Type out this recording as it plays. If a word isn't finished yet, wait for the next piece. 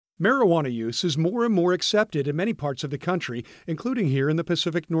Marijuana use is more and more accepted in many parts of the country, including here in the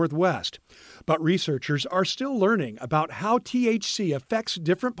Pacific Northwest. But researchers are still learning about how THC affects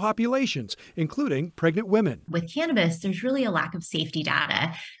different populations, including pregnant women. With cannabis, there's really a lack of safety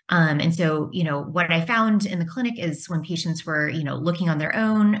data. And so, what I found in the clinic is when patients were, looking on their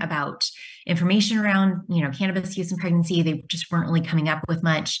own about information around, cannabis use in pregnancy, they just weren't really coming up with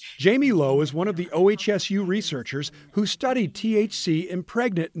much. Jamie Lowe is one of the OHSU researchers who studied THC in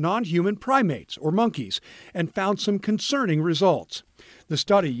pregnant non-human primates, or monkeys, and found some concerning results. The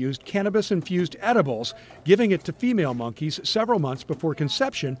study used cannabis-infused edibles, giving it to female monkeys several months before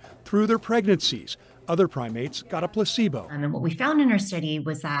conception through their pregnancies. Other primates got a placebo. And what we found in our study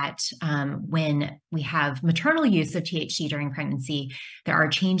was that when we have maternal use of THC during pregnancy, there are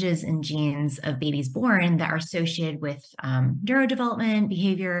changes in genes of babies born that are associated with neurodevelopment,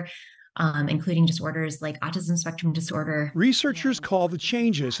 behavior, including disorders like autism spectrum disorder. Researchers call the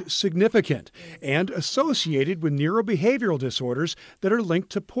changes significant and associated with neurobehavioral disorders that are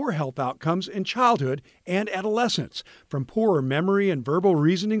linked to poor health outcomes in childhood and adolescence, from poorer memory and verbal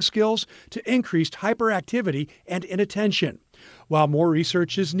reasoning skills to increased hyperactivity and inattention. While more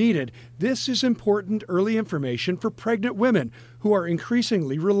research is needed, this is important early information for pregnant women who are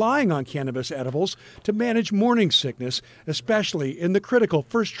increasingly relying on cannabis edibles to manage morning sickness, especially in the critical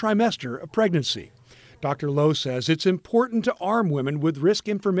first trimester of pregnancy. Dr. Lowe says it's important to arm women with risk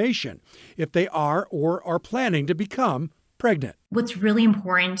information if they are or are planning to become pregnant. What's really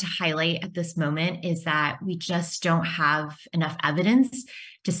important to highlight at this moment is that we just don't have enough evidence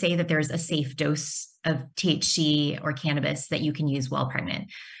to say that there's a safe dose of THC or cannabis that you can use while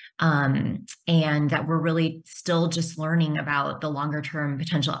pregnant. And that we're really still just learning about the longer term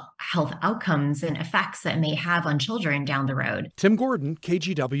potential health outcomes and effects that it may have on children down the road. Tim Gordon,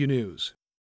 KGW News.